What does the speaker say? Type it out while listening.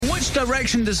which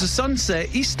direction does the sun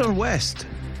set, east or west?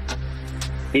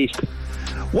 East.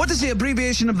 What does the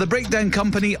abbreviation of the breakdown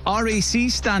company RAC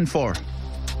stand for?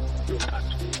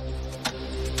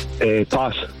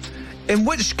 Pass. In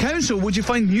which council would you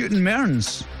find Newton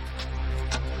Mearns?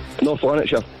 North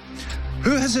Lanarkshire.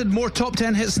 Who has had more top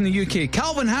 10 hits in the UK,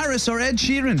 Calvin Harris or Ed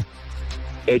Sheeran?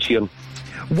 Ed Sheeran.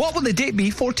 What will the date be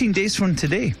 14 days from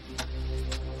today?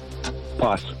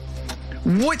 Pass.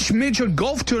 Which major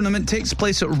golf tournament takes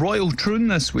place at Royal Troon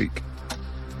this week?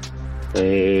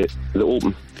 The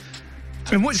Open.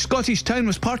 In which Scottish town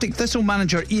was Partick Thistle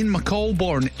manager Ian McCall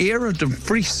born, Ayr or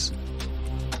Dumfries?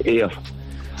 Ayr.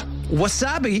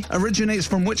 Wasabi originates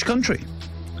from which country?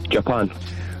 Japan.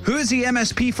 Who is the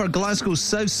MSP for Glasgow's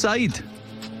South Side?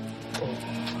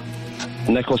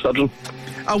 Nicola Sturgeon.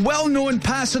 A well-known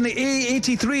pass on the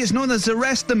A83 is known as the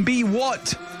Rest and Be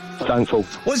what? Thankful.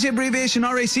 What's the abbreviation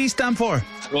RAC stand for?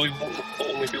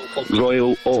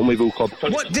 Royal Automobile Club.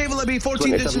 What day will it be?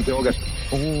 14th 27th of August.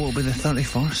 Oh, it'll be the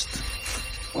 31st.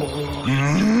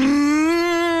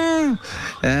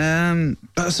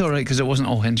 But it's alright because it wasn't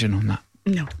all hinging on that.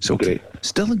 No. So Great.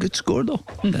 Still a good score though.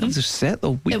 That was a set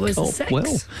though. We It was a caught 6.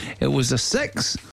 well. It was a 6.